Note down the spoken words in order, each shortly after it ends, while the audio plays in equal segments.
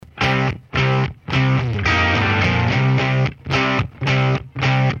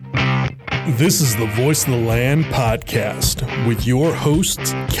This is the Voice of the Land podcast with your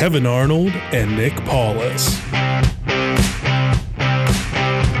hosts, Kevin Arnold and Nick Paulus.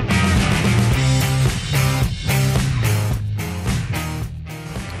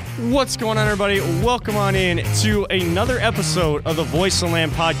 What's going on, everybody? Welcome on in to another episode of the Voice of the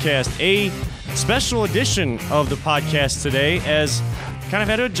Land podcast, a special edition of the podcast today, as kind of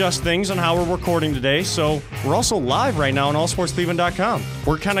had to adjust things on how we're recording today. So we're also live right now on allsportscleveland.com.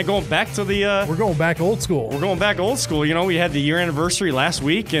 We're kind of going back to the... We're going back old school. We're going back old school. You know, we had the year anniversary last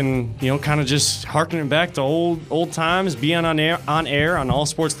week and, you know, kind of just harkening back to old times, being on air on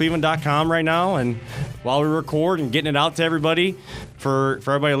allsportscleveland.com right now. And while we record and getting it out to everybody for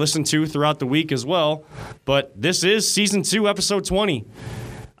everybody to listen to throughout the week as well. But this is Season 2, Episode 20.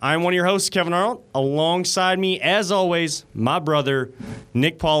 I'm one of your hosts, Kevin Arnold. Alongside me, as always, my brother,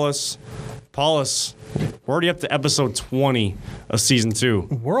 Nick Paulus. Paulus, we're already up to episode 20 of season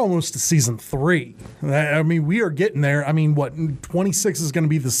 2. We're almost to season 3. I mean, we are getting there. I mean, 26 is going to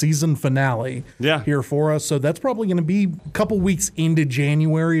be the season finale here for us. So that's probably going to be a couple weeks into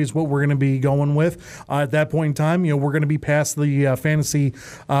January is what we're going to be going with. At that point in time, you know, we're going to be past the fantasy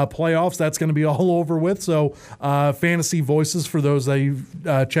playoffs. That's going to be all over with. So Fantasy Voices, for those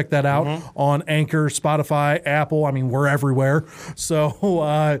that check that out on Anchor, Spotify, Apple. I mean, we're everywhere.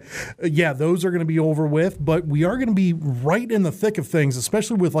 So, those are going to be over with, but we are going to be right in the thick of things,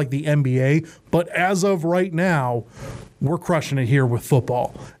 especially with like the NBA. But as of right now, we're crushing it here with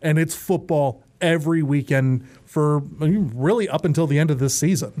football, and it's football every weekend for really up until the end of this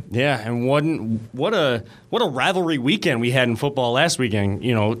season. Yeah, and what a rivalry weekend we had in football last weekend.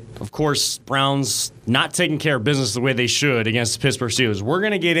 You know, of course, Browns not taking care of business the way they should against the Pittsburgh Steelers. We're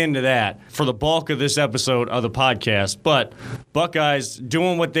going to get into that for the bulk of this episode of the podcast. But Buckeyes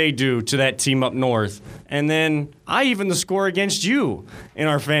doing what they do to that team up north. And then I even the score against you in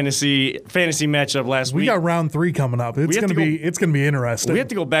our fantasy matchup last week. We got round 3 coming up. It's going to be interesting. We have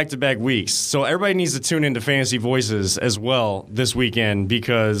to go back-to-back weeks. So everybody needs to tune into Fantasy Voices as well this weekend,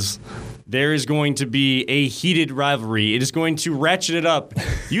 because there is going to be a heated rivalry. It is going to ratchet it up.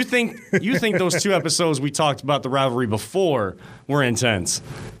 You think those 2 episodes we talked about the rivalry before were intense.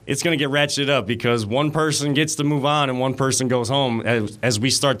 It's going to get ratcheted up because one person gets to move on and one person goes home as we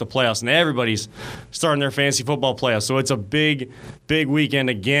start the playoffs. And everybody's starting their fantasy football playoffs. So it's a big, big weekend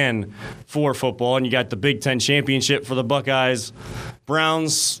again for football. And you got the Big Ten championship for the Buckeyes.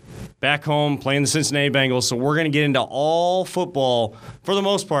 Browns back home playing the Cincinnati Bengals. So we're going to get into all football for the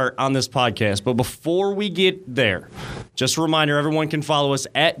most part on this podcast. But before we get there, just a reminder, everyone can follow us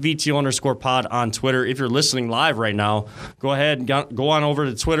at VTO_pod on Twitter. If you're listening live right now, go ahead and go on over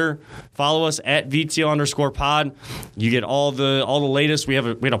to Twitter. Follow us at VTO_pod. You get all the latest. We had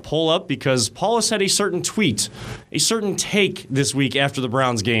a poll up because Paulus had a certain tweet, a certain take this week after the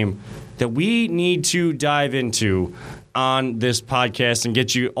Browns game that we need to dive into on this podcast and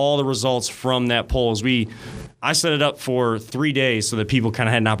get you all the results from that poll. I set it up for 3 days so that people kind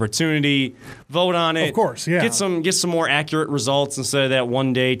of had an opportunity, vote on it. Of course, yeah. Get some more accurate results instead of that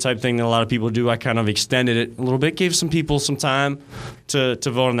 1 day type thing that a lot of people do. I kind of extended it a little bit, gave some people some time to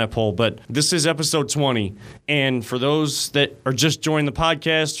vote on that poll. But this is episode 20. And for those that are just joining the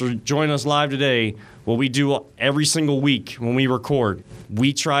podcast or joining us live today, what we do every single week when we record,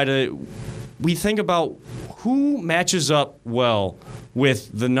 we think about who matches up well with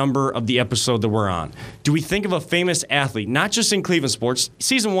the number of the episode that we're on. Do we think of a famous athlete, not just in Cleveland sports?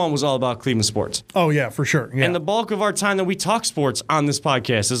 Season 1 was all about Cleveland sports. Oh, yeah, for sure. Yeah. And the bulk of our time that we talk sports on this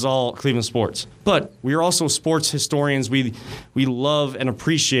podcast is all Cleveland sports. But we are also sports historians. We love and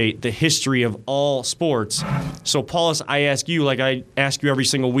appreciate the history of all sports. So, Paulus, I ask you, like I ask you every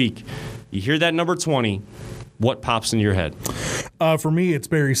single week, you hear that number 20, what pops into your head? For me, it's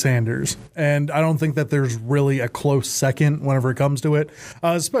Barry Sanders, and I don't think that there's really a close second whenever it comes to it,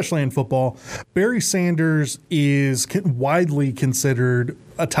 especially in football. Barry Sanders is widely considered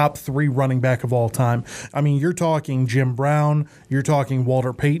a top 3 running back of all time. I mean, you're talking Jim Brown, you're talking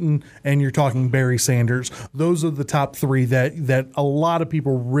Walter Payton, and you're talking Barry Sanders. Those are the top 3 that a lot of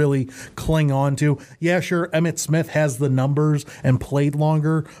people really cling on to. Yeah, sure, Emmitt Smith has the numbers and played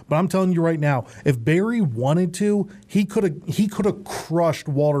longer, but I'm telling you right now, if Barry wanted to, he could have crushed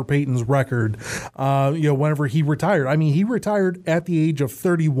Walter Payton's record. Whenever he retired. I mean, he retired at the age of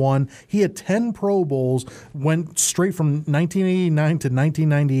 31. He had 10 Pro Bowls, went straight from 1989 to 1990.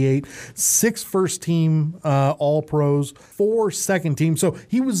 1998, 6 first-team All-Pros, 4 second-team. So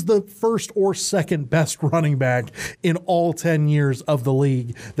he was the first or second best running back in all 10 years of the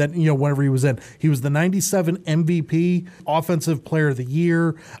league that, whenever he was in. He was the 97 MVP, Offensive Player of the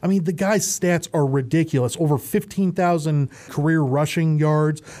Year. I mean, the guy's stats are ridiculous. Over 15,000 career rushing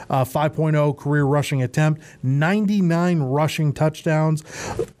yards, 5.0 career rushing attempt, 99 rushing touchdowns.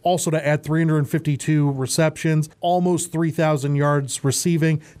 Also to add 352 receptions, almost 3,000 yards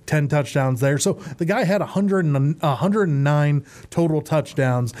receiving, 10 touchdowns there. So the guy had 109 total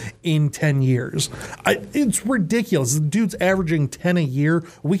touchdowns in 10 years. It's ridiculous. The dude's averaging 10 a year.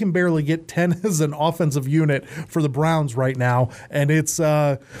 We can barely get 10 as an offensive unit for the Browns right now. And it's,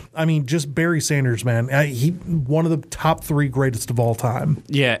 just Barry Sanders, man. He one of the top 3 greatest of all time.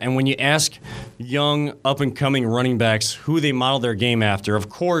 Yeah, and when you ask young, up-and-coming running backs who they model their game after, of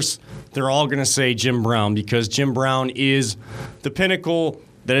course, they're all going to say Jim Brown, because Jim Brown is the pinnacle.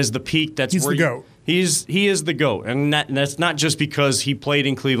 That is the peak. He's the GOAT. He is the GOAT. And that's not just because he played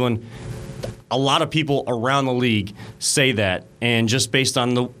in Cleveland. A lot of people around the league say that, and just based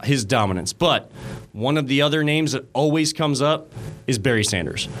on his dominance. But one of the other names that always comes up is Barry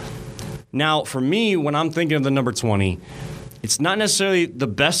Sanders. Now, for me, when I'm thinking of the number 20, it's not necessarily the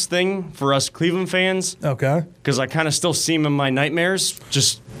best thing for us Cleveland fans. Okay. Because I kind of still see him in my nightmares.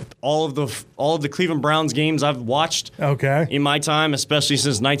 Just all of the Cleveland Browns games I've watched in my time, especially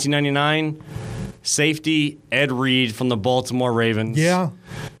since 1999. Safety Ed Reed from the Baltimore Ravens. Yeah,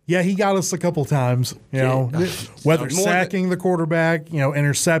 he got us a couple times, whether sacking the quarterback,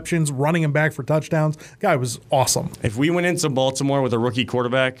 interceptions, running him back for touchdowns. Guy was awesome. If we went into Baltimore with a rookie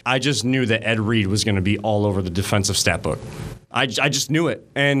quarterback, I just knew that Ed Reed was going to be all over the defensive stat book. I just knew it.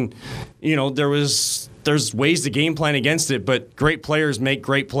 And, there's ways to game plan against it, but great players make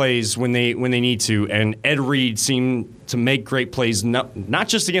great plays when they need to. And Ed Reed seemed to make great plays, not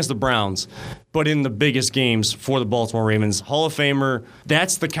just against the Browns, but in the biggest games for the Baltimore Ravens. Hall of Famer.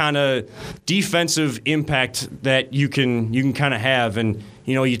 That's the kind of defensive impact that you can kind of have. And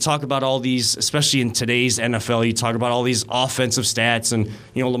you talk about all these, especially in today's NFL, you talk about all these offensive stats, and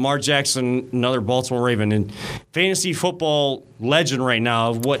Lamar Jackson, another Baltimore Raven, and fantasy football legend right now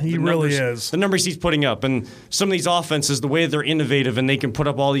of what he really is. The numbers he's putting up, and some of these offenses, the way they're innovative and they can put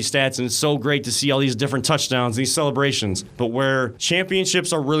up all these stats, and it's so great to see all these different touchdowns, these celebrations. But where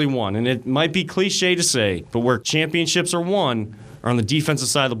championships are really won, and it might be cliche to say, but where championships are won are on the defensive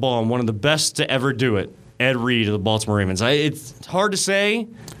side of the ball, and one of the best to ever do it, Ed Reed of the Baltimore Ravens. It's hard to say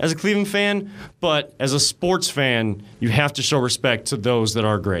as a Cleveland fan, but as a sports fan, you have to show respect to those that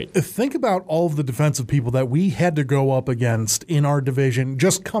are great. Think about all of the defensive people that we had to go up against in our division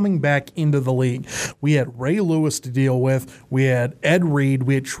just coming back into the league. We had Ray Lewis to deal with. We had Ed Reed.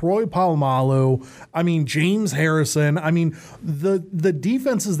 We had Troy Polamalu. James Harrison. The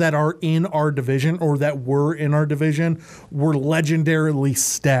defenses that are in our division, or that were in our division, were legendarily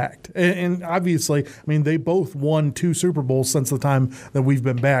stacked. And obviously, they both won 2 Super Bowls since the time that we've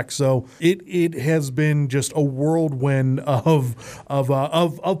been back. So it has been just a whirlwind of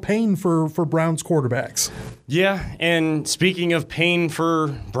pain for Browns quarterbacks. Yeah, and speaking of pain for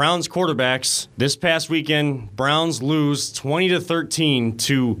Browns quarterbacks, this past weekend, Browns lose 20-13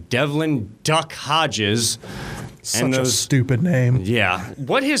 to Devlin Duck Hodges. Such a stupid name. Yeah.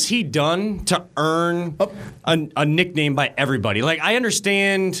 What has he done to earn a nickname by everybody? I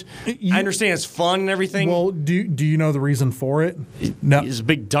understand it's fun and everything. Well, do you know the reason for it? No. He's a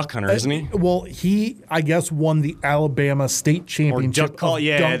big duck hunter, isn't he? Well, he, I guess, won the Alabama state championship duck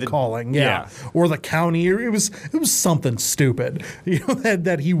calling. Yeah. Or the county. It was something stupid.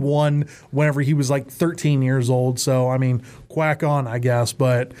 That he won whenever he was 13 years old. So, quack on, I guess.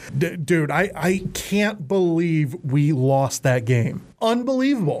 But, dude, I can't believe we lost that game.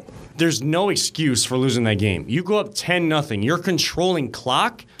 Unbelievable. There's no excuse for losing that game. You go up 10-0. You're controlling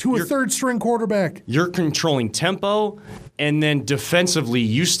clock. To a third-string quarterback. You're controlling tempo. And then defensively,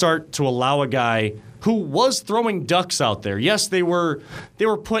 you start to allow a guy who was throwing ducks out there. Yes, they were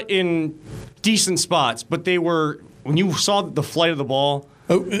put in decent spots, but they were, when you saw the flight of the ball,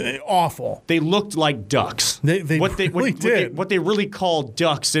 awful. They looked like ducks. They really did. What they really call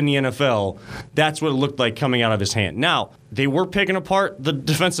ducks in the NFL, that's what it looked like coming out of his hand. Now, they were picking apart the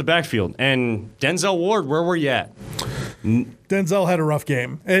defensive backfield. And Denzel Ward, where were you at? Denzel had a rough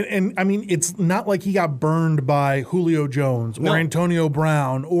game. And it's not like he got burned by Julio Jones or Antonio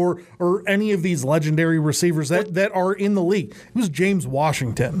Brown or any of these legendary receivers that are in the league. It was James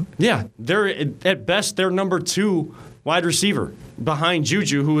Washington. Yeah, they're at best, they're number 2 wide receiver behind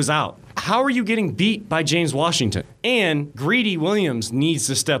Juju, who was out. how are you getting beat by James Washington? And Greedy Williams needs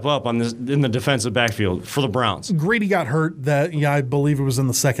to step up in the defensive backfield for the Browns. Greedy got hurt I believe it was in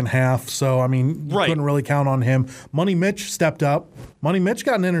the second half. So, I mean, you couldn't really count on him. Money Mitch stepped up. Money Mitch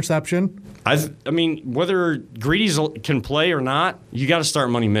got an interception. I mean, whether Greedy can play or not, you got to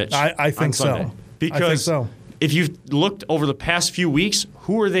start Money Mitch. I think so. Because I think so. If you've looked over the past few weeks,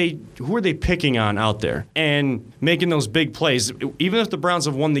 who are they picking on out there and making those big plays? Even if the Browns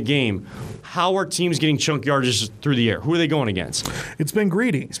have won the game, how are teams getting chunk yardage through the air? Who are they going against? It's been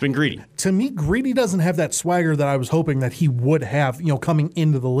Greedy. To me, Greedy doesn't have that swagger that I was hoping that he would have, coming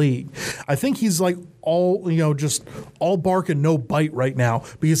into the league. I think he's like just all bark and no bite right now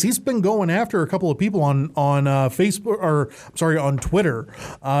because he's been going after a couple of people on Facebook on Twitter,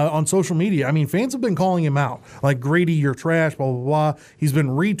 on social media. I mean, fans have been calling him out like Greedy, you're trash, blah blah blah. He's been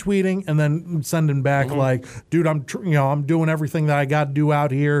retweeting and then sending back like, dude, I'm doing everything that I got to do out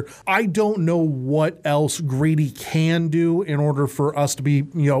here. I don't know what else Greedy can do in order for us to be,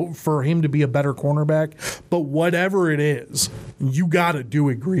 for him to be a better cornerback. But whatever it is, you got to do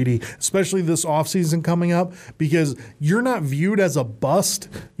it, Greedy, especially this offseason coming up, because you're not viewed as a bust,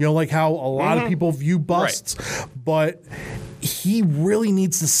 like how a lot of people view busts, but he really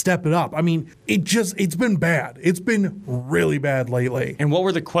needs to step it up. I mean, it's been bad. It's been really bad lately. And what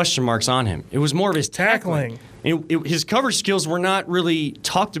were the question marks on him? It was more of his tackling. His coverage skills were not really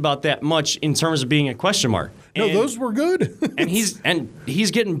talked about that much in terms of being a question mark. No, those were good. and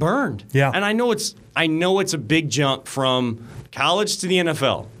he's getting burned. Yeah. And I know it's a big jump from college to the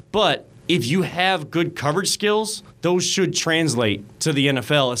NFL, but if you have good coverage skills, those should translate to the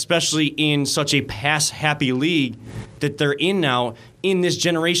NFL, especially in such a pass-happy league that they're in now in this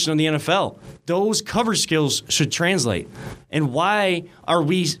generation of the NFL. Those coverage skills should translate. And why are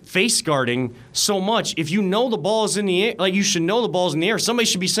we face guarding so much? If you know the ball is in the air, like you should know the ball's in the air. Somebody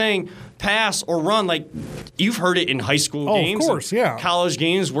should be saying pass or run. Like you've heard it in high school games, of course, yeah, college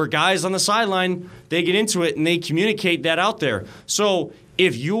games where guys on the sideline, they get into it and they communicate that out there. So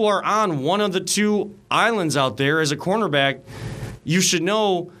if you are on one of the two islands out there as a cornerback, you should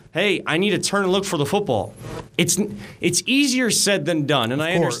know, hey, I need to turn and look for the football. It's easier said than done, and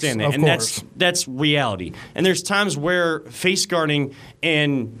I understand that. And that's reality. And there's times where face guarding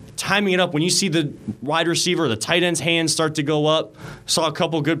and timing it up, when you see the wide receiver or the tight end's hands start to go up, saw a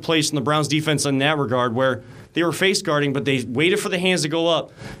couple good plays from the Browns defense in that regard where they were face guarding, but they waited for the hands to go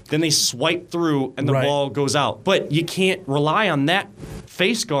up, then they swipe through and the ball goes out. But you can't rely on that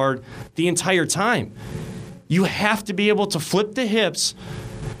face guard the entire time. You have to be able to flip the hips,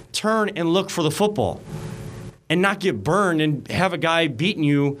 turn and look for the football, and not get burned and have a guy beating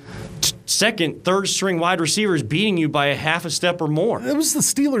you, second, third string wide receivers beating you by a half a step or more. It was the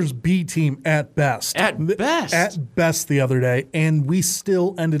Steelers' B team at best. At best the other day, and we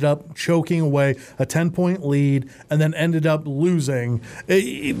still ended up choking away a 10-point lead and then ended up losing.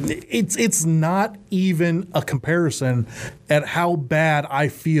 It's not even a comparison at how bad I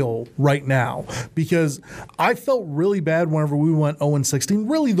feel right now, because I felt really bad whenever we went 0-16.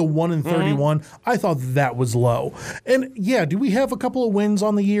 Really, the 1-31, I thought that was low. And yeah, do we have a couple of wins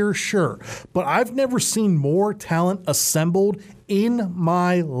on the year? Sure. But I've never seen more talent assembled in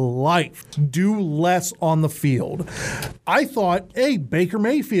my life do less on the field. I thought, hey, Baker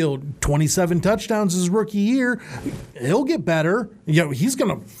Mayfield, 27 touchdowns his rookie year, he'll get better. He's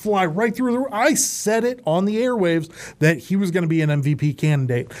going to fly right through the roof. I said it on the airwaves that he was going to be an MVP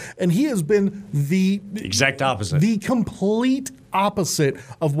candidate. And he has been the exact opposite. The complete opposite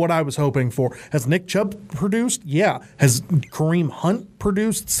of what I was hoping for. Has Nick Chubb produced? Yeah. Has Kareem Hunt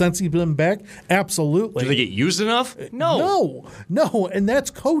produced since he's been back? Absolutely. Do they get used enough? No. And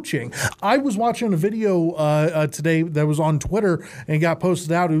that's coaching. I was watching a video today that was on Twitter and got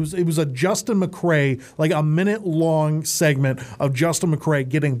posted out. It was a Justin McCray, like a minute-long segment of Justin McCray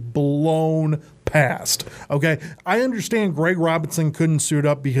getting blown past. Okay, I understand Greg Robinson couldn't suit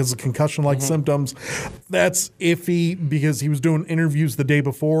up because of concussion-like symptoms. That's iffy because he was doing interviews the day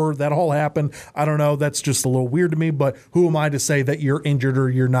before that all happened. I don't know. That's just a little weird to me, but who am I to say that you're injured or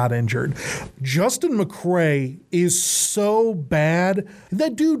you're not injured? Justin McCray is so bad.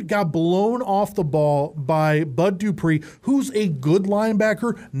 That dude got blown off the ball by Bud Dupree, who's a good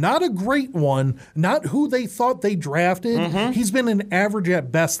linebacker, not a great one, not who they thought they drafted. He's been an average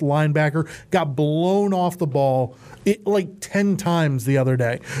at best linebacker, got blown off the ball like 10 times the other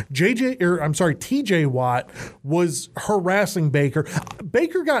day. TJ Watt was harassing Baker.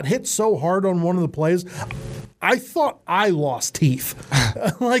 Baker got hit so hard on one of the plays, I thought I lost teeth.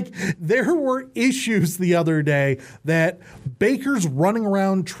 Like, there were issues the other day that Baker's running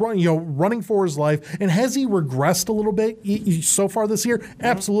around, running for his life. And has he regressed a little bit so far this year?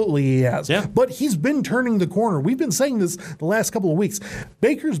 Absolutely he has. Yeah. But he's been turning the corner. We've been saying this the last couple of weeks.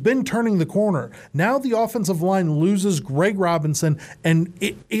 Baker's been turning the corner. Now the offensive line loses Greg Robinson, and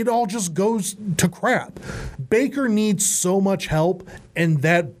it all just goes to crap. Baker needs so much help, and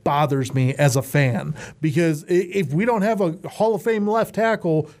that bothers me as a fan, because if we don't have a Hall of Fame left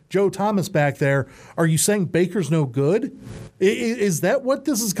tackle, Joe Thomas, back there, are you saying Baker's no good? Is that what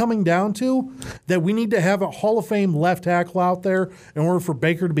this is coming down to? That we need to have a Hall of Fame left tackle out there in order for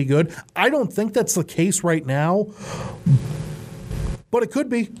Baker to be good? I don't think that's the case right now, but it could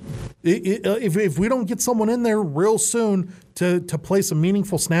be. If we don't get someone in there real soon to play some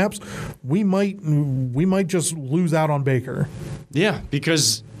meaningful snaps, we might just lose out on Baker. Yeah,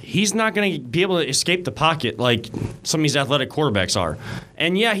 because he's not going to be able to escape the pocket like some of these athletic quarterbacks are.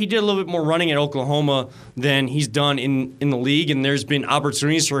 And yeah, he did a little bit more running at Oklahoma than he's done in the league, and there's been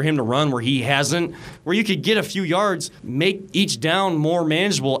opportunities for him to run where he hasn't, where you could get a few yards, make each down more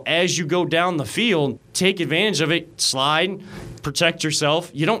manageable as you go down the field, take advantage of it, slide, protect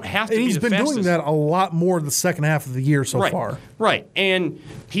yourself. You don't have to be the fastest. He's been doing that a lot more the second half of the year so far. Right. And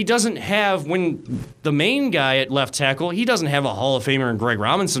he doesn't have, when the main guy at left tackle, he doesn't have a Hall of Famer in Greg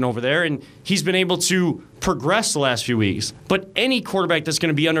Robinson over there, and he's been able to progress the last few weeks. But any quarterback that's going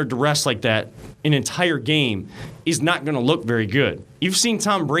to be under duress like that an entire game is not going to look very good. You've seen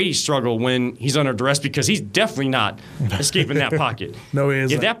Tom Brady struggle when he's under duress because he's definitely not escaping that pocket. No, he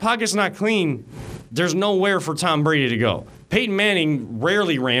isn't. If that pocket's not clean, there's nowhere for Tom Brady to go. Peyton Manning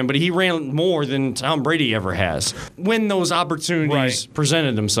rarely ran, but he ran more than Tom Brady ever has when those opportunities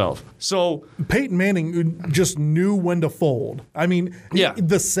presented themselves. So Peyton Manning just knew when to fold. I mean,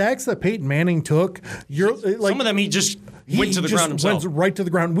 the sacks that Peyton Manning took, some of them he just went to the ground himself. Went right to the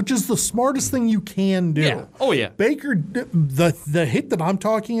ground, which is the smartest thing you can do. Yeah. Oh, yeah. Baker, the hit that I'm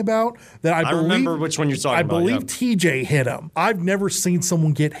talking about, that I believe, remember which one you're talking about. I believe TJ hit him. I've never seen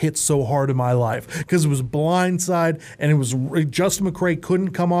someone get hit so hard in my life because it was blindside, and it was Justin McCray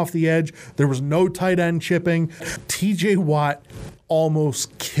couldn't come off the edge. There was no tight end chipping. TJ Watt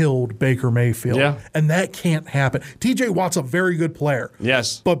almost killed Baker Mayfield. Yeah. And that can't happen. TJ Watt's a very good player.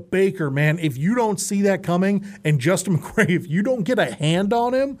 Yes. But Baker, man, if you don't see that coming, and Justin McCray, if you don't get a hand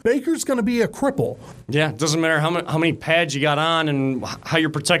on him, Baker's going to be a cripple. Yeah, it doesn't matter how many pads you got on and how you're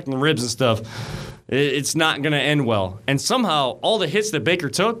protecting the ribs and stuff. It's not going to end well. And somehow, all the hits that Baker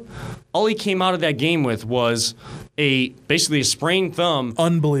took, all he came out of that game with was basically a sprained thumb.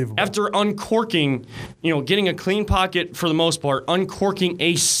 Unbelievable. After uncorking, getting a clean pocket for the most part, uncorking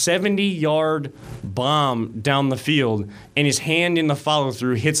a 70-yard bomb down the field, and his hand in the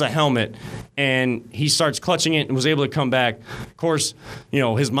follow-through hits a helmet, and he starts clutching it and was able to come back. Of course,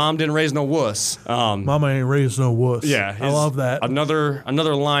 his mom didn't raise no wuss. Mama ain't raised no wuss. Yeah. I love that.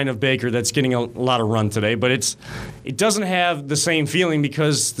 Another line of Baker that's getting a lot of run today, but it doesn't have the same feeling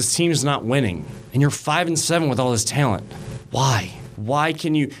because this team's not winning, and you're 5-7 with all this talent. Why? Why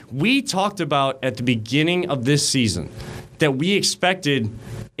can you? We talked about at the beginning of this season that we expected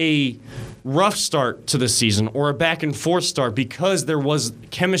a rough start to the season or a back and forth start because there was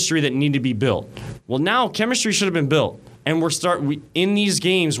chemistry that needed to be built. Well, now chemistry should have been built, and in these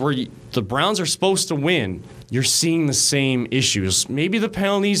games where the Browns are supposed to win, you're seeing the same issues. Maybe the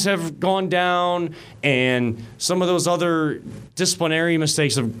penalties have gone down and some of those other disciplinary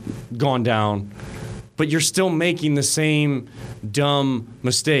mistakes have gone down, but you're still making the same dumb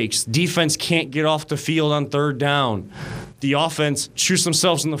mistakes. Defense can't get off the field on third down. The offense shoots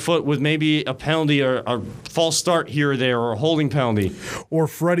themselves in the foot with maybe a penalty or a false start here or there or a holding penalty. Or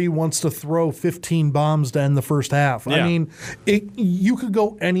Freddie wants to throw 15 bombs to end the first half. Yeah. I mean, you could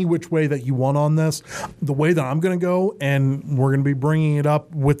go any which way that you want on this. The way that I'm going to go, and we're going to be bringing it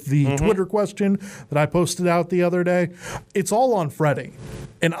up with the Twitter question that I posted out the other day, it's all on Freddie.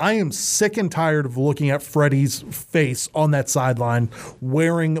 And I am sick and tired of looking at Freddie's face on that sideline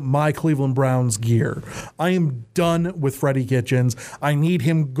wearing my Cleveland Browns gear. I am done with Freddie Kitchens. I need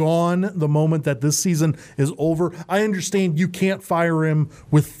him gone the moment that this season is over. I understand you can't fire him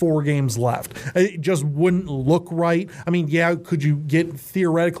with 4 games left. It just wouldn't look right. I mean, yeah, could you get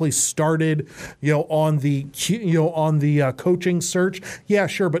theoretically started, on the coaching search? Yeah,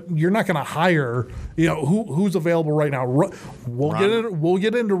 sure, but you're not going to hire, who's available right now. We'll get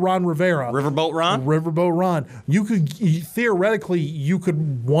get into Ron Rivera. Riverboat Ron? Theoretically, you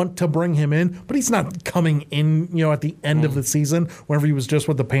could want to bring him in, but he's not coming in, at the end of the season whenever he was just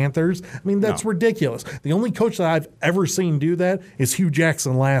with the Panthers. I mean, that's ridiculous. The only coach that I've ever seen do that is Hugh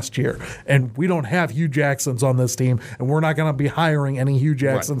Jackson last year. And we don't have Hugh Jacksons on this team, and we're not going to be hiring any Hugh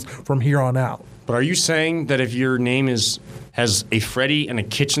Jacksons from here on out. But are you saying that if your name has a Freddie and a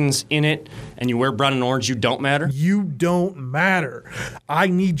Kitchens in it and you wear brown and orange, you don't matter? You don't matter. I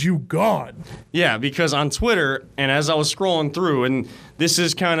need you gone. Yeah, because on Twitter, and as I was scrolling through, and this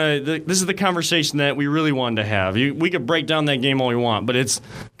is the conversation that we really wanted to have. We could break down that game all we want, but it's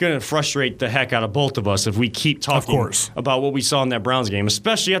going to frustrate the heck out of both of us if we keep talking about what we saw in that Browns game,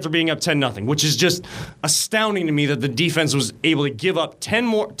 especially after being up 10-0, which is just astounding to me that the defense was able to give up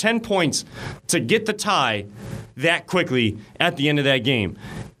 10 points to get the tie that quickly at the end of that game.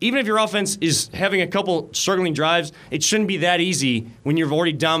 Even if your offense is having a couple struggling drives, it shouldn't be that easy when you've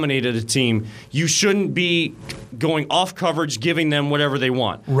already dominated a team. You shouldn't be going off coverage, giving them whatever they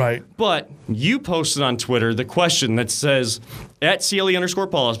want. Right. But you posted on Twitter the question that says, at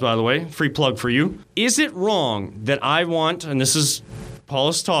CLE_Paulus, by the way, free plug for you, is it wrong that I want, and this is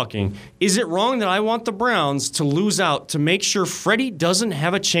Paulus talking, is it wrong that I want the Browns to lose out to make sure Freddie doesn't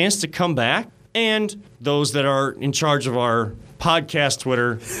have a chance to come back? And those that are in charge of our podcast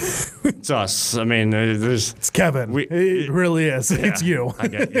Twitter, it's us. I mean, it's Kevin. It really is. Yeah, it's you.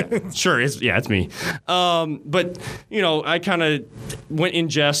 Sure, it's me. But, I kind of went in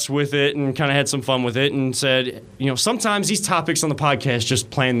jest with it and kind of had some fun with it and said, sometimes these topics on the podcast just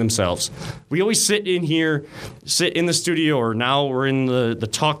plan themselves. We always sit in the studio, or now we're in the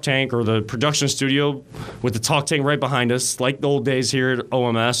talk tank or the production studio with the talk tank right behind us, like the old days here at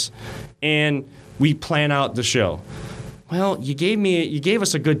OMS, and we plan out the show. Well, you gave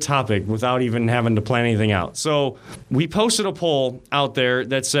us a good topic without even having to plan anything out. So we posted a poll out there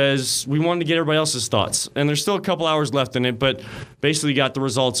that says we wanted to get everybody else's thoughts. And there's still a couple hours left in it, but basically got the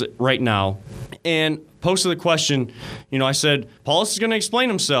results right now. And posted the question, I said, Paulus is going to explain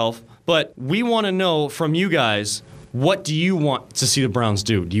himself, but we want to know from you guys, what do you want to see the Browns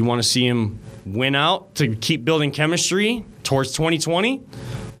do? Do you want to see him win out to keep building chemistry towards 2020?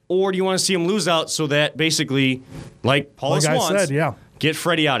 Or do you want to see him lose out so that basically, like Paulus wants, get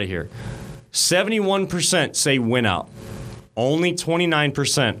Freddie out of here? 71% say win out. Only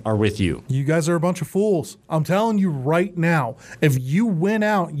 29% are with you. You guys are a bunch of fools. I'm telling you right now, if you win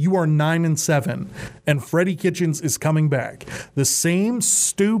out, you are 9-7, and Freddie Kitchens is coming back. The same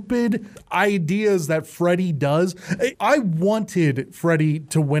stupid ideas that Freddie does. I wanted Freddie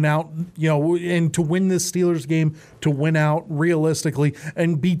to win out, and to win this Steelers game, to win out realistically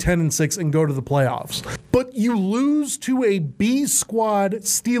and be 10-6 and go to the playoffs. But you lose to a B squad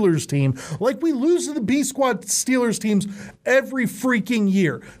Steelers team like we lose to the B squad Steelers teams every freaking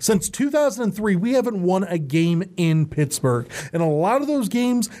year. Since 2003, we haven't won a game in Pittsburgh. And a lot of those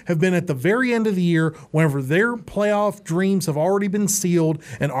games have been at the very end of the year whenever their playoff dreams have already been sealed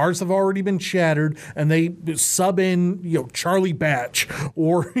and ours have already been shattered, and they sub in, Charlie Batch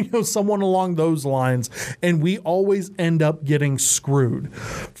or, someone along those lines. And we always end up getting screwed.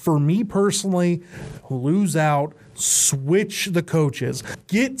 For me personally, lose out, switch the coaches,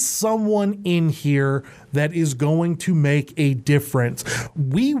 get someone in here that is going to make a difference.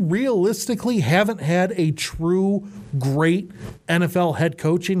 We realistically haven't had a true great NFL head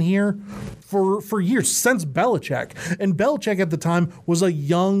coach in here for years, since Belichick. And Belichick at the time was a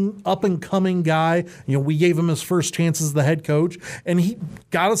young, up-and-coming guy. We gave him his first chance as the head coach, and he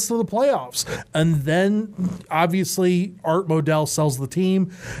got us to the playoffs. And then, obviously, Art Modell sells the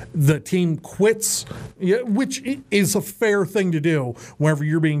team. The team quits, which is a fair thing to do whenever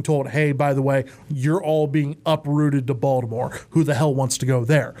you're being told, hey, by the way, you're all being uprooted to Baltimore. Who the hell wants to go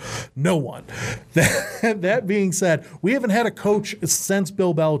there? No one. That being said, we haven't had a coach since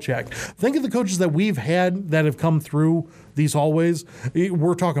Bill Belichick. Think of the coaches that we've had that have come through these hallways.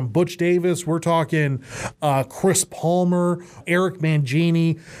 We're talking Butch Davis. We're talking Chris Palmer, Eric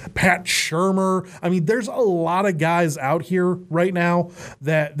Mangini, Pat Shurmur. I mean, there's a lot of guys out here right now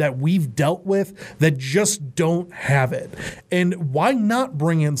that we've dealt with that just don't have it. And why not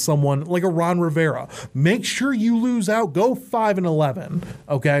bring in someone like a Ron Rivera? Make sure you lose out. Go 5-11.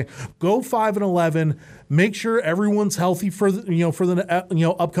 Okay, go 5-11. Make sure everyone's healthy for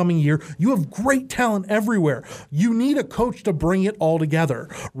the upcoming year. You have great talent everywhere. You need a coach coach to bring it all together.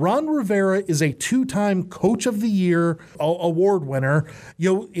 Ron Rivera is a 2-time Coach of the Year award winner.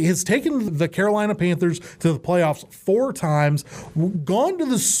 Has taken the Carolina Panthers to the playoffs 4 times, gone to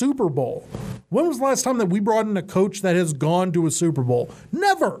the Super Bowl. When was the last time that we brought in a coach that has gone to a Super Bowl?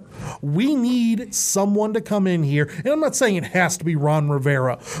 Never. We need someone to come in here, and I'm not saying it has to be Ron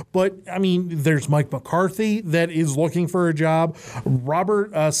Rivera, but I mean, there's Mike McCarthy that is looking for a job.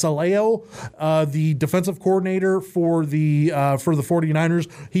 Robert Saleo, the defensive coordinator for the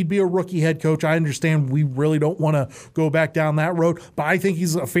 49ers, he'd be a rookie head coach. I understand we really don't want to go back down that road, but I think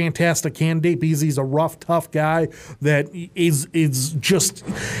he's a fantastic candidate because he's a rough, tough guy that is just,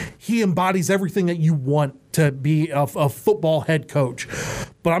 he embodies everything that you want to be a football head coach.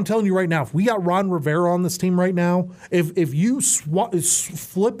 But I'm telling you right now, if we got Ron Rivera on this team right now, if you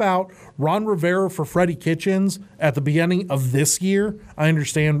flip out Ron Rivera for Freddie Kitchens at the beginning of this year, I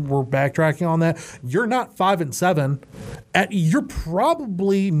understand we're backtracking on that. You're not 5-7. You're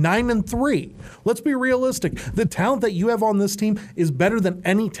probably 9-3. Let's be realistic. The talent that you have on this team is better than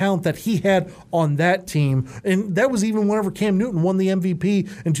any talent that he had on that team, and that was even whenever Cam Newton won the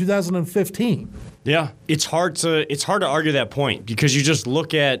MVP in 2015. Yeah, it's hard to argue that point because you just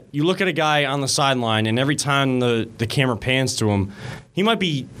look at a guy on the sideline, and every time the camera pans to him, he might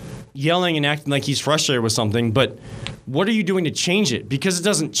be yelling and acting like he's frustrated with something, but what are you doing to change it? Because it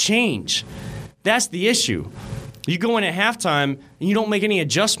doesn't change. That's the issue. You go in at halftime and you don't make any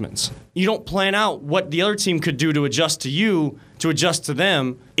adjustments. You don't plan out what the other team could do to adjust to you, to adjust to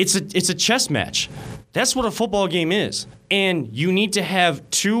them. It's a chess match. That's what a football game is. And you need to have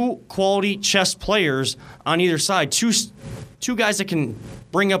 2 quality chess players on either side, two guys that can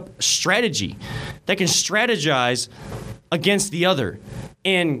bring up strategy, that can strategize against the other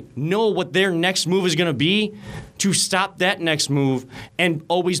and know what their next move is going to be to stop that next move and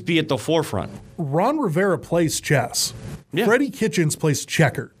always be at the forefront. Ron Rivera plays chess. Yeah. Freddie Kitchens plays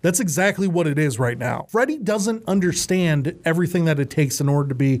checker. That's exactly what it is right now. Freddie doesn't understand everything that it takes in order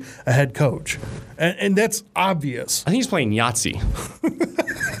to be a head coach. And that's obvious. I think he's playing Yahtzee.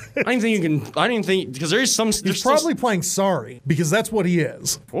 I didn't think because there's some. He's probably playing Sorry because that's what he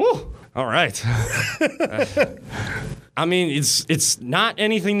is. Ooh, all right. I mean, it's not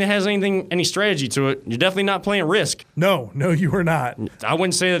anything that has any strategy to it. You're definitely not playing Risk. No, you are not. I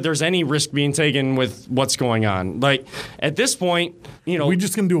wouldn't say that there's any risk being taken with what's going on. Like at this point, we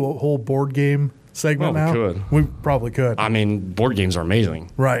just gonna do a whole board game segment now. We could. We probably could. I mean, board games are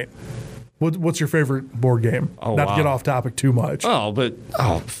amazing. Right. What's your favorite board game? Oh, not to get off topic too much.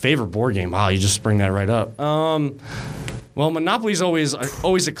 Favorite board game. Wow, you just bring that right up. Well, Monopoly's always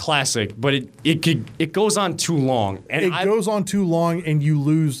a classic, but it goes on too long. And it goes on too long, and you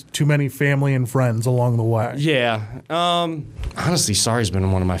lose too many family and friends along the way. Yeah. Honestly, Sorry's been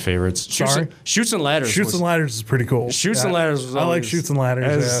one of my favorites. Shoots and Ladders. Shoots and Ladders is pretty cool. Shoots and Ladders was always, I like Shoots and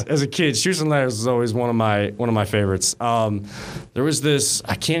Ladders. As a kid, Shoots and Ladders was always one of my favorites. There was this,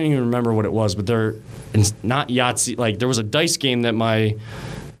 I can't even remember what it was, but not Yahtzee. Like there was a dice game that my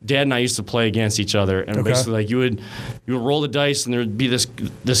Dad and I used to play against each other, and basically, like you would roll the dice, and there would be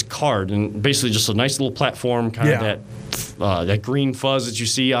this card, and basically just a nice little platform, kind of that green fuzz that you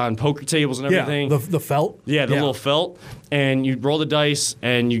see on poker tables and everything. Yeah, the felt. Yeah, the little felt, and you roll the dice,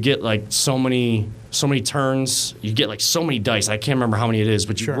 and you get like so many turns. You get like so many dice. I can't remember how many it is,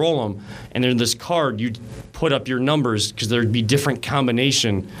 but you roll them, and then this card you put up your numbers because there'd be different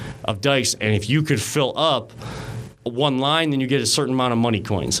combination of dice, and if you could fill up one line, then you get a certain amount of money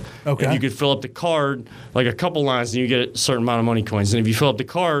coins. Okay. If you could fill up the card like a couple lines, then you get a certain amount of money coins. And if you fill up the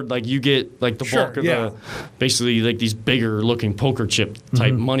card, like you get like the bulk of the, basically like these bigger looking poker chip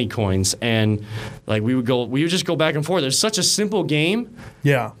type money coins. And like we would just go back and forth. It's such a simple game.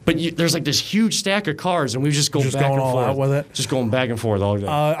 Yeah. But there's like this huge stack of cards, and we just go back and forth. Out with it. Just going back and forth all day.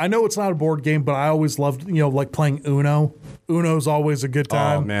 I know it's not a board game, but I always loved like playing Uno. Uno's always a good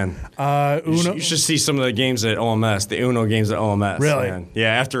time. Oh man, Uno. You should see some of the games at OMS, the Uno games at OMS. Really? Man. Yeah,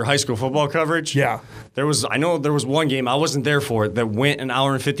 after high school football coverage. Yeah. I know there was one game, I wasn't there for it, that went an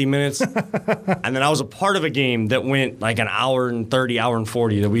hour and 50 minutes. And then I was a part of a game that went like an hour and 30, hour and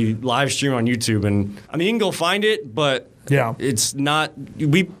 40 that we live stream on YouTube. And I mean, you can go find it, but it's not,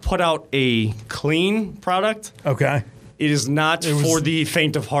 we put out a clean product. Okay. It is not for the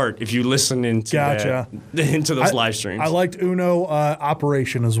faint of heart if you listen into those live streams. I liked Uno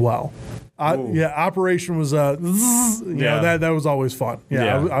Operation as well. Operation was that was always fun.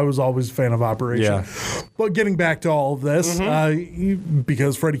 I was always a fan of Operation. Yeah. But getting back to all of this,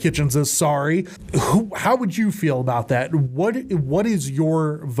 because Freddie Kitchens is sorry, how would you feel about that? What is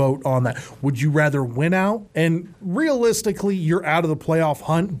your vote on that? Would you rather win out? And realistically, you're out of the playoff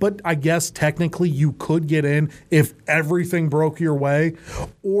hunt, but I guess technically you could get in if everything broke your way.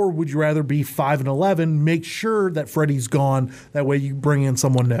 Or would you rather be 5-11, make sure that Freddie's gone, that way you bring in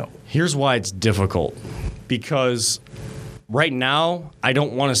someone new? Here's why it's difficult. Because right now, I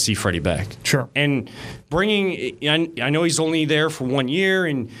don't want to see Freddie back. Sure. And I know he's only there for 1 year,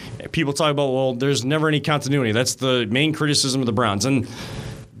 and people talk about, well, there's never any continuity. That's the main criticism of the Browns. And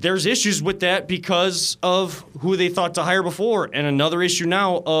there's issues with that because of who they thought to hire before. And another issue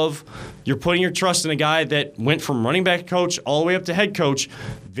now of you're putting your trust in a guy that went from running back coach all the way up to head coach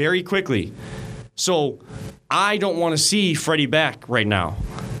very quickly. So I don't want to see Freddie back right now.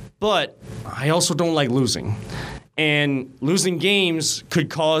 But I also don't like losing. And losing games could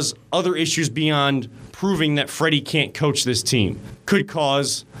cause other issues beyond proving that Freddie can't coach this team. Could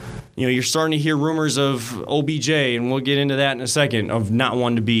cause, you're starting to hear rumors of OBJ, and we'll get into that in a second, of not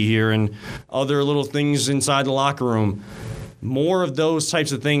wanting to be here and other little things inside the locker room. More of those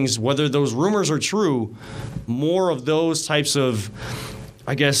types of things, whether those rumors are true, more of those types of,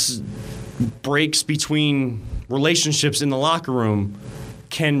 I guess, breaks between relationships in the locker room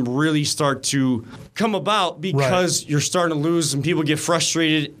can really start to come about because you're starting to lose and people get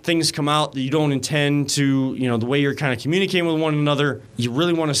frustrated. Things come out that you don't intend to, the way you're kind of communicating with one another. You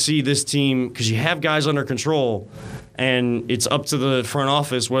really want to see this team because you have guys under control, and it's up to the front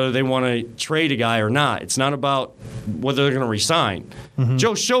office whether they want to trade a guy or not. It's not about whether they're going to resign. Mm-hmm.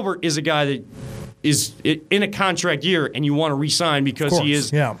 Joe Schobert is a guy that is in a contract year and you want to resign because he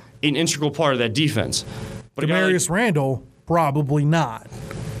is an integral part of that defense. But Demarius Randall, probably not.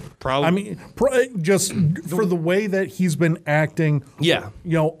 Probably. I mean, just for the way that he's been acting,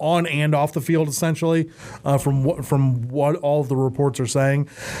 on and off the field, essentially, from what all of the reports are saying,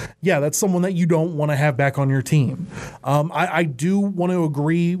 that's someone that you don't want to have back on your team. I do want to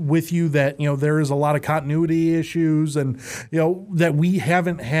agree with you that there is a lot of continuity issues, and that we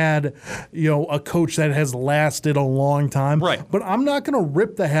haven't had a coach that has lasted a long time. Right. But I'm not going to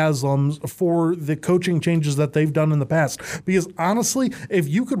rip the Haslams for the coaching changes that they've done in the past, because honestly, if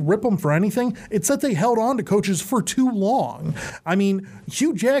you could rip them for anything, it's that they held on to coaches for too long. I mean,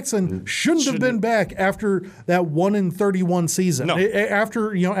 Hugh Jackson shouldn't have been back after that 1-31 season. No. After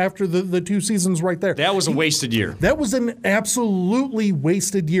the 2 seasons right there. That was a wasted year. That was an absolutely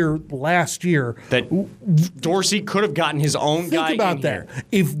wasted year last year. That Dorsey could have gotten his own guy in here. Think about that.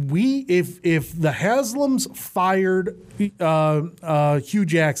 If the Haslams fired Hugh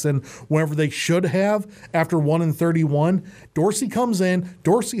Jackson whenever they should have after 1-31, Dorsey comes in,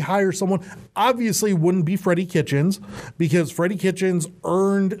 Dorsey hires someone, obviously wouldn't be Freddie Kitchens, because Freddie Kitchens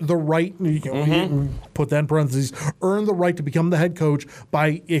earned the right, put that in parentheses, earned the right to become the head coach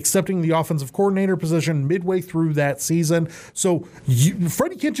by accepting the offensive coordinator position midway through that season. So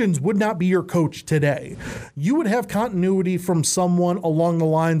Freddie Kitchens would not be your coach today. You would have continuity from someone along the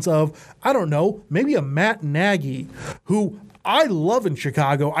lines of, I don't know, maybe a Matt Nagy, who I love in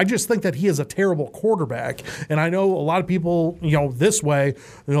Chicago. I just think that he is a terrible quarterback. And I know a lot of people, this way,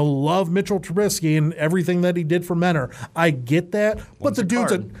 love Mitchell Trubisky and everything that he did for Menor. I get that. But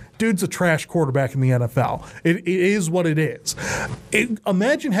the dude's a trash quarterback in the NFL. It is what it is.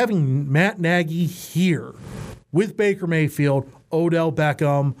 Imagine having Matt Nagy here with Baker Mayfield, Odell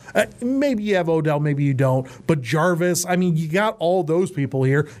Beckham. Maybe you have Odell, maybe you don't. But Jarvis, I mean, you got all those people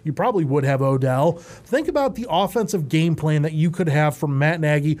here. You probably would have Odell. Think about the offensive game plan that you could have from Matt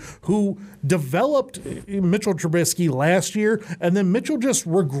Nagy, who developed Mitchell Trubisky last year, and then Mitchell just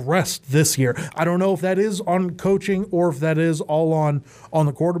regressed this year. I don't know if that is on coaching or if that is all on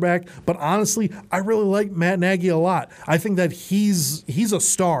the quarterback, but honestly, I really like Matt Nagy a lot. I think that he's a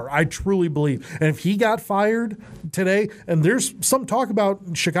star. I truly believe. And if he got fired today, and there's some talk about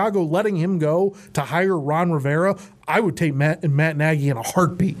Chicago letting him go to hire Ron Rivera, I would take Matt Nagy in a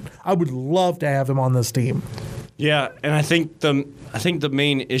heartbeat. I would love to have him on this team. Yeah, and I think the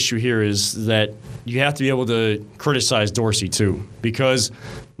main issue here is that you have to be able to criticize Dorsey too, because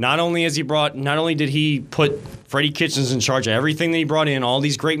not only did he put Freddie Kitchens in charge of everything that he brought in, all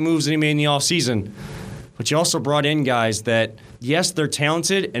these great moves that he made in the offseason, but you also brought in guys that, yes, they're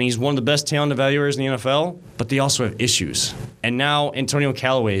talented, and he's one of the best talent evaluators in the NFL, but they also have issues. And now Antonio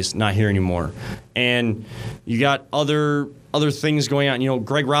Callaway's not here anymore. And you got other things going on.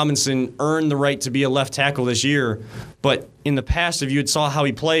 Greg Robinson earned the right to be a left tackle this year, but in the past, if you had saw how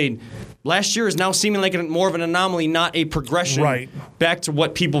he played, last year is now seeming like more of an anomaly, not a progression back to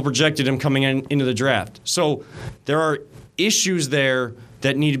what people projected him coming into the draft. So there are issues there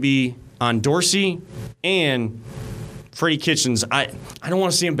that need to be on Dorsey and Freddie Kitchens. I don't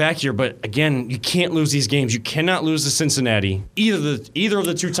want to see him back here, but again, you can't lose these games. You cannot lose to Cincinnati either of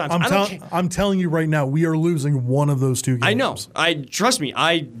the two times. I'm telling you right now, we are losing one of those two games. I know. Trust me.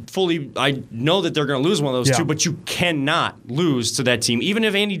 I know that they're going to lose one of those two, but you cannot lose to that team. Even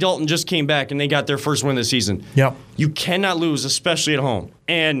if Andy Dalton just came back and they got their first win of the season, you cannot lose, especially at home.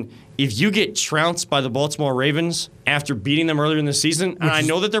 And if you get trounced by the Baltimore Ravens after beating them earlier in the season, and I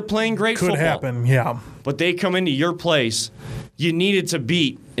know that they're playing great football. Could happen, yeah. But they come into your place, you needed to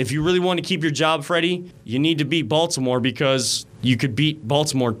beat. If you really want to keep your job, Freddie, you need to beat Baltimore because you could beat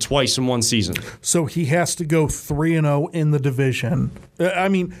Baltimore twice in one season. So he has to go 3-0 in the division. I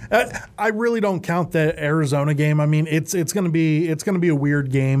mean, I really don't count that Arizona game. I mean, it's going to be a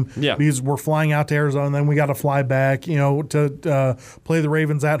weird game because we're flying out to Arizona and then we got to fly back, to play the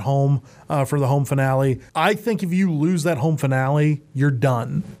Ravens at home for the home finale. I think if you lose that home finale, you're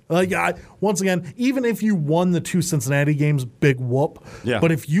done. Once again, even if you won the two Cincinnati games, big whoop. Yeah.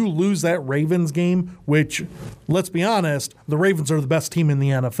 But if you lose that Ravens game, which, let's be honest, the Ravens are the best team in the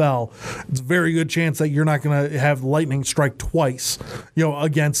NFL, it's a very good chance that you're not going to have lightning strike twice,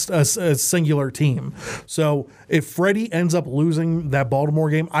 against a singular team. So if Freddie ends up losing that Baltimore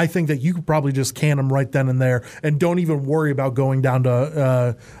game, I think that you could probably just can him right then and there and don't even worry about going down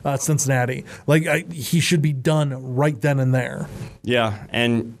to Cincinnati. He should be done right then and there. Yeah,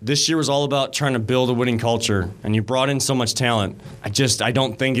 and this year was all about trying to build a winning culture, and you brought in so much talent. I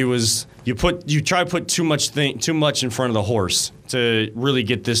don't think it was you try to put too much in front of the horse to really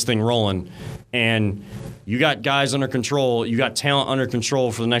get this thing rolling, and you got guys under control, you got talent under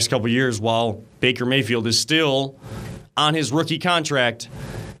control for the next couple of years while Baker Mayfield is still on his rookie contract.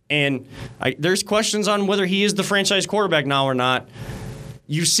 And there's questions on whether he is the franchise quarterback now or not.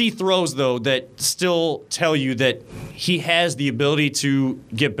 You see throws, though, that still tell you that he has the ability to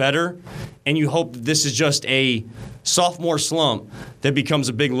get better, and you hope that this is just a sophomore slump that becomes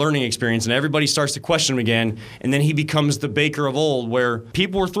a big learning experience, and everybody starts to question him again, and then he becomes the Baker of old, where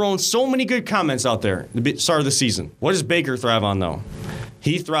people were throwing so many good comments out there at the start of the season. What does Baker thrive on, though?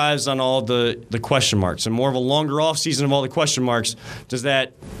 He thrives on all the question marks, and more of a longer offseason of all the question marks. Does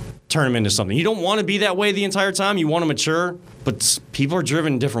that turn him into something? You don't want to be that way the entire time. You want to mature, but people are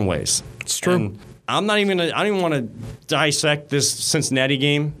driven in different ways. It's true. And I don't even want to dissect this Cincinnati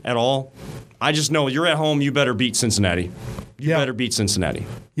game at all. I just know you're at home, you better beat Cincinnati. You better beat Cincinnati.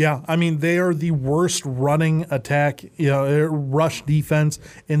 Yeah, I mean, they are the worst running attack, rush defense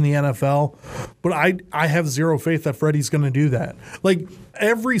in the NFL. But I have zero faith that Freddie's going to do that.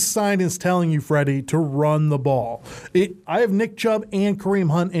 Every sign is telling you, Freddie, to run the ball. I have Nick Chubb and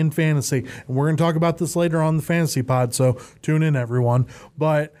Kareem Hunt in fantasy, and we're going to talk about this later on the fantasy pod, so tune in, everyone.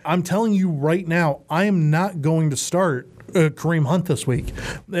 But I'm telling you right now, I am not going to start Kareem Hunt this week.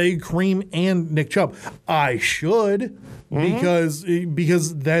 Kareem and Nick Chubb. I should. Because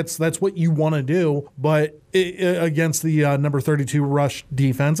that's what you want to do, but against the number 32 rush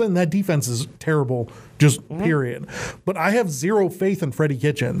defense, and that defense is terrible, just period. But I have zero faith in Freddie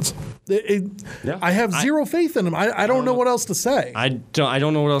Kitchens. I have zero faith in him. I don't know what else to say. I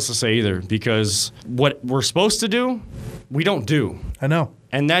don't know what else to say either, because what we're supposed to do, we don't do. I know.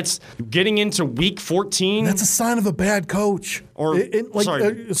 And that's getting into week 14. That's a sign of a bad coach. Or a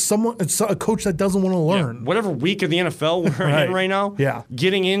coach that doesn't want to learn. Yeah, whatever week of the NFL we're in right now. Yeah.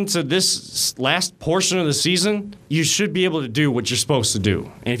 Getting into this last portion of the season, you should be able to do what you're supposed to do.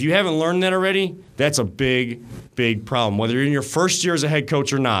 And if you haven't learned that already, that's a big, big problem. Whether you're in your first year as a head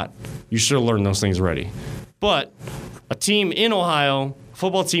coach or not, you should have learned those things already. But a team in Ohio,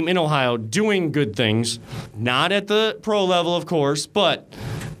 football team in Ohio, doing good things, not at the pro level, of course, but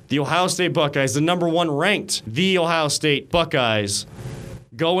the Ohio State Buckeyes, the number one ranked, the Ohio State Buckeyes,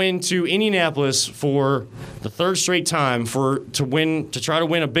 go into Indianapolis for the third straight time to try to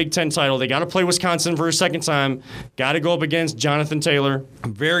win a Big Ten title. They got to play Wisconsin for a second time. Got to go up against Jonathan Taylor, a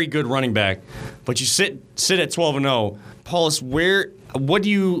very good running back. But you sit at 12-0. Paulus, what are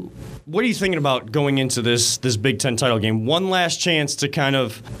you thinking about going into this Big Ten title game? One last chance to kind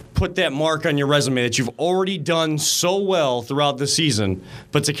of put that mark on your resume that you've already done so well throughout the season,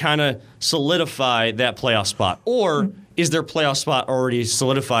 but to kind of solidify that playoff spot. Or is their playoff spot already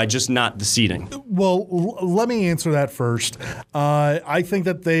solidified, just not the seeding? Well, let me answer that first. I think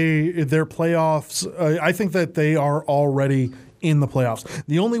that their playoffs, I think that they are already in the playoffs.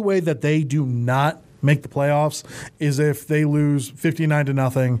 The only way that they do not make the playoffs is if they lose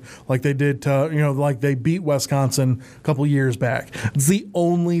 59-0, like they did to, like they beat Wisconsin a couple years back. It's the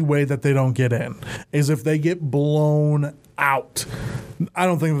only way that they don't get in, is if they get blown out. I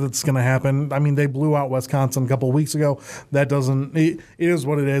don't think that's going to happen. I mean, they blew out Wisconsin a couple of weeks ago. That doesn't. It is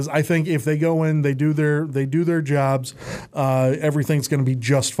what it is. I think if they go in, they do their jobs. Everything's going to be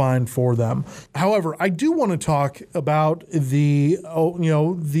just fine for them. However, I do want to talk about the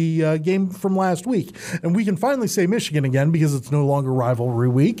game from last week, and we can finally say Michigan again because it's no longer rivalry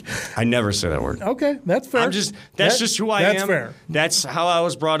week. I never say that word. Okay, that's fair. That's just who I am. That's fair. That's how I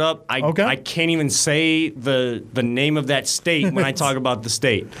was brought up. I can't even say the name of that state when I talk about the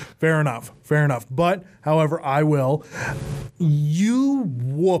state. Fair enough. But, however, I will. You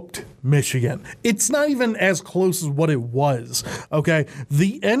whooped Michigan. It's not even as close as what it was. Okay,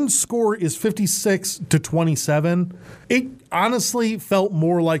 the end score is 56-27. It honestly felt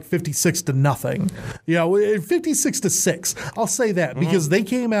more like 56-0. 56-6. I'll say that because they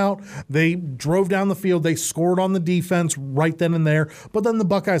came out, they drove down the field, they scored on the defense right then and there. But then the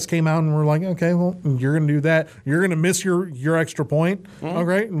Buckeyes came out and were like, okay, well, you're going to do that. You're going to miss your extra point.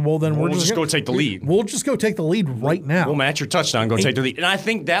 Okay, well then we'll just go take the lead. We'll just go take the lead right now. We'll match your touchdown, go take the lead. And I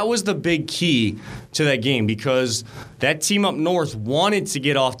think that was the big key to that game because that team up north wanted to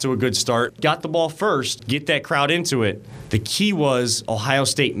get off to a good start, got the ball first, get that crowd into it. The key was Ohio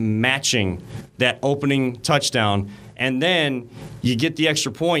State matching that opening touchdown, and then you get the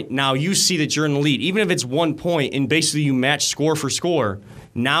extra point. Now you see that you're in the lead. Even if it's 1 point and basically you match score for score,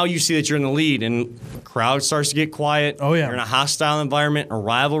 now you see that you're in the lead and the crowd starts to get quiet. Oh, yeah. You're in a hostile environment, a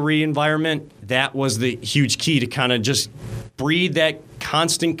rivalry environment. That was the huge key to kind of just breathe that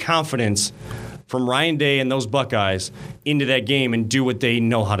constant confidence from Ryan Day and those Buckeyes into that game and do what they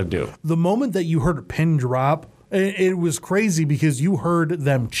know how to do. The moment that you heard a pin drop, it was crazy because you heard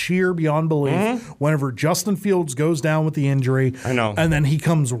them cheer beyond belief whenever Justin Fields goes down with the injury. I know. And then he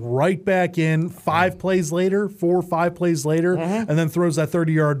comes right back in 4 or 5 plays later, and then throws that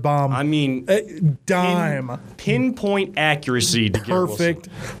 30-yard bomb. I mean, dime. Pinpoint accuracy to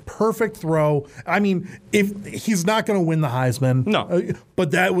Perfect throw. I mean, if he's not going to win the Heisman. No.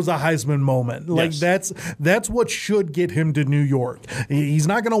 But that was a Heisman moment. Like that's what should get him to New York. He's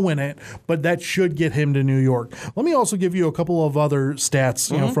not going to win it, but that should get him to New York. Let me also give you a couple of other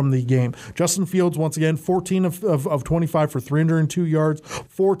stats from the game. Justin Fields, once again, 14 of 25 for 302 yards,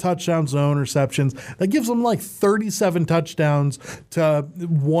 4 touchdowns, no interceptions. That gives him like 37 touchdowns to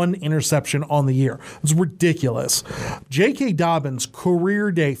 1 interception on the year. It's ridiculous. J.K. Dobbins,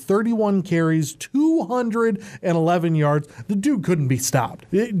 career day, 31 carries, 211 yards. The dude couldn't be stopped.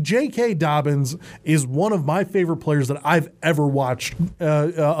 J.K. Dobbins is one of my favorite players that I've ever watched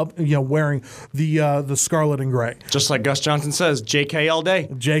wearing the scarlet and gray. Just like Gus Johnson says, JK all day.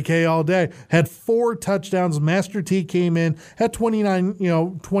 JK all day. Had 4 touchdowns. Master T came in, had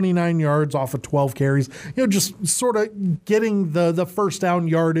 29 yards off of 12 carries. Just sort of getting the first down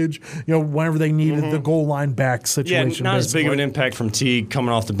yardage, whenever they needed the goal line back situation. Yeah, not as big of an impact from T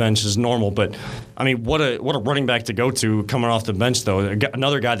coming off the bench as normal, but I mean, what a running back to go to coming off the bench, though.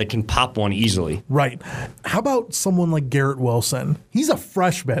 Another guy that can pop one easily. Right. How about someone like Garrett Wilson? He's a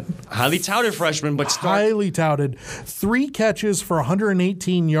freshman. Highly touted freshman, but highly touted. 3 catches for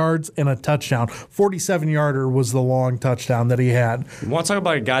 118 yards and a touchdown. 47-yarder was the long touchdown that he had. You want to talk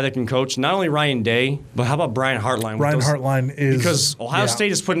about a guy that can coach? Not only Ryan Day, but how about Brian Hartline? Hartline is... Because Ohio State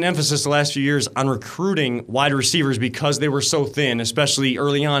has put an emphasis the last few years on recruiting wide receivers because they were so thin, especially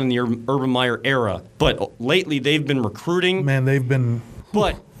early on in the Urban Meyer era. But lately, they've been recruiting. Man, they've been...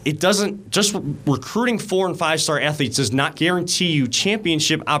 But it doesn't, just recruiting 4- and 5-star athletes does not guarantee you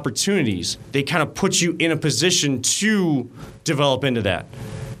championship opportunities. They kind of put you in a position to develop into that.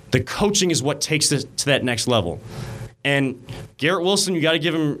 The coaching is what takes it to that next level. And Garrett Wilson, you got to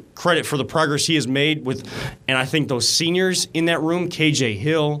give him credit for the progress he has made with, and I think those seniors in that room, KJ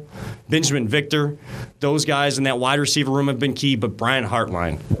Hill, Benjamin Victor, those guys in that wide receiver room have been key. But Brian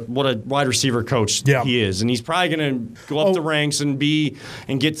Hartline, what a wide receiver coach he is, and he's probably going to go up the ranks and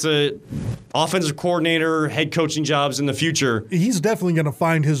get to offensive coordinator, head coaching jobs in the future. He's definitely going to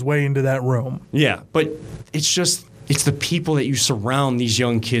find his way into that room. Yeah, but it's the people that you surround these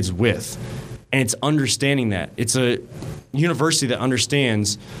young kids with. And it's understanding that. It's a university that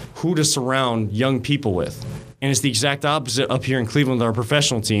understands who to surround young people with. And it's the exact opposite up here in Cleveland with our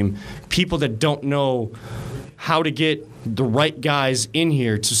professional team. People that don't know how to get the right guys in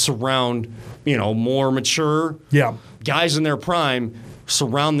here to surround, more mature guys in their prime,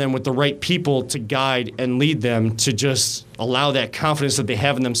 surround them with the right people to guide and lead them to just allow that confidence that they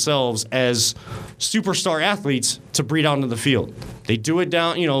have in themselves as superstar athletes to breed out into the field. They do it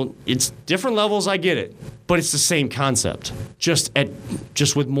down, it's different levels, I get it, but it's the same concept, just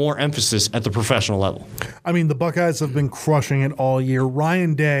with more emphasis at the professional level. I mean, the Buckeyes have been crushing it all year.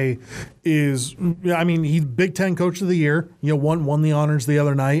 Ryan Day he's Big Ten Coach of the Year. Won the honors the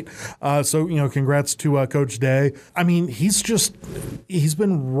other night. So congrats to Coach Day. I mean, he's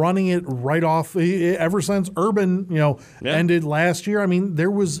been running it right off ever since Urban, ended last year. I mean,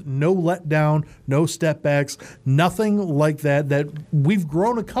 there was no letdown, no step backs, nothing like that we've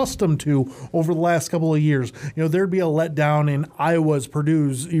grown accustomed to over the last couple of years. There'd be a letdown in Iowa's,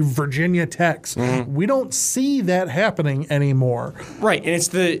 Purdue's, Virginia Tech's. Mm-hmm. We don't see that happening anymore. Right, and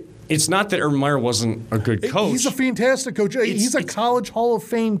it's not that Urban Meyer wasn't a good coach. He's a fantastic coach. He's a college Hall of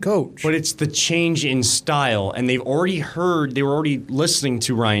Fame coach. But it's the change in style, and they were already listening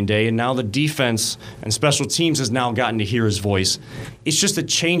to Ryan Day, and now the defense and special teams has now gotten to hear his voice. It's just a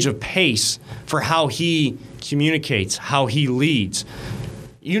change of pace for how he communicates, how he leads.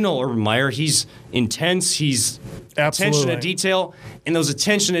 Urban Meyer, he's intense, he's attention to detail. And those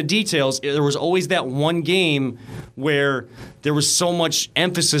attention to details, there was always that one game where there was so much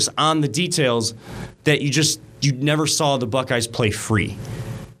emphasis on the details that you never saw the Buckeyes play free.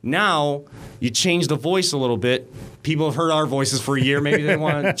 Now, you change the voice a little bit. People have heard our voices for a year. Maybe they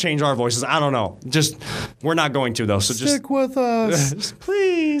want to change our voices. I don't know. We're not going to, though. So stick with us.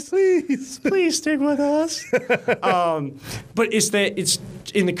 Please stick with us. But it's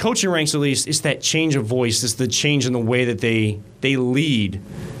in the coaching ranks, at least, it's that change of voice. It's the change in the way that they lead.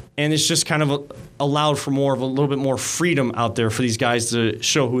 And it's just kind of allowed for a little bit more freedom out there for these guys to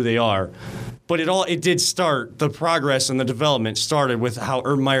show who they are. But it did start, the progress and the development started with how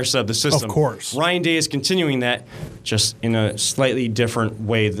Urban Meyer set up the system. Of course. Ryan Day is continuing that, just in a slightly different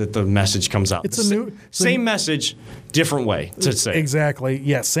way that the message comes out. Same message, different way to say. Exactly.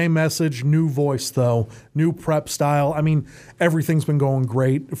 Yeah, same message, new voice, though. New prep style. I mean, everything's been going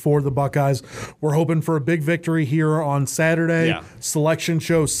great for the Buckeyes. We're hoping for a big victory here on Saturday. Yeah. Selection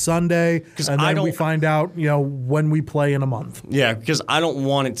show Sunday. And then we find out, when we play in a month. Yeah, because I don't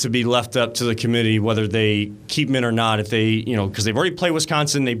want it to be left up to the committee whether they keep him in or not. If they, because they've already played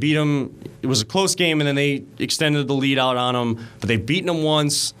Wisconsin, they beat them. It was a close game, and then they extended the lead out on them. But they've beaten them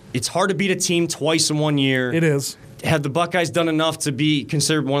once. It's hard to beat a team twice in 1 year. It is. Have the Buckeyes done enough to be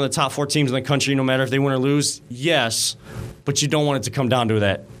considered one of the top 4 teams in the country, no matter if they win or lose? Yes, but you don't want it to come down to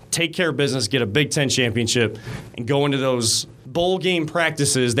that. Take care of business, get a Big Ten championship, and go into those bowl game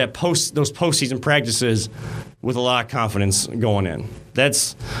practices, those postseason practices, with a lot of confidence going in.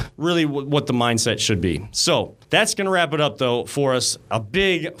 That's really what the mindset should be. So that's going to wrap it up, though, for us. A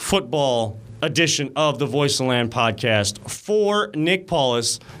big football edition of the Voice of the Land podcast for Nick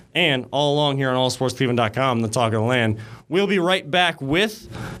Paulus. And all along here on allsportscleveland.com, the Talk of the Land. We'll be right back with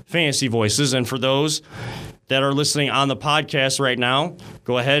Fantasy Voices. And for those that are listening on the podcast right now,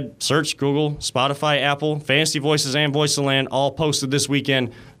 go ahead, search Google, Spotify, Apple, Fantasy Voices and Voice of the Land, all posted this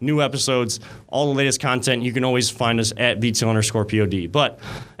weekend. New episodes, all the latest content. You can always find us at VT_POD. But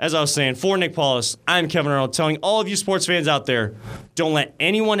as I was saying, for Nick Paulus, I'm Kevin Arnold, telling all of you sports fans out there, don't let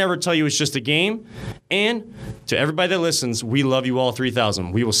anyone ever tell you it's just a game. And to everybody that listens, we love you all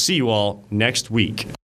 3,000. We will see you all next week.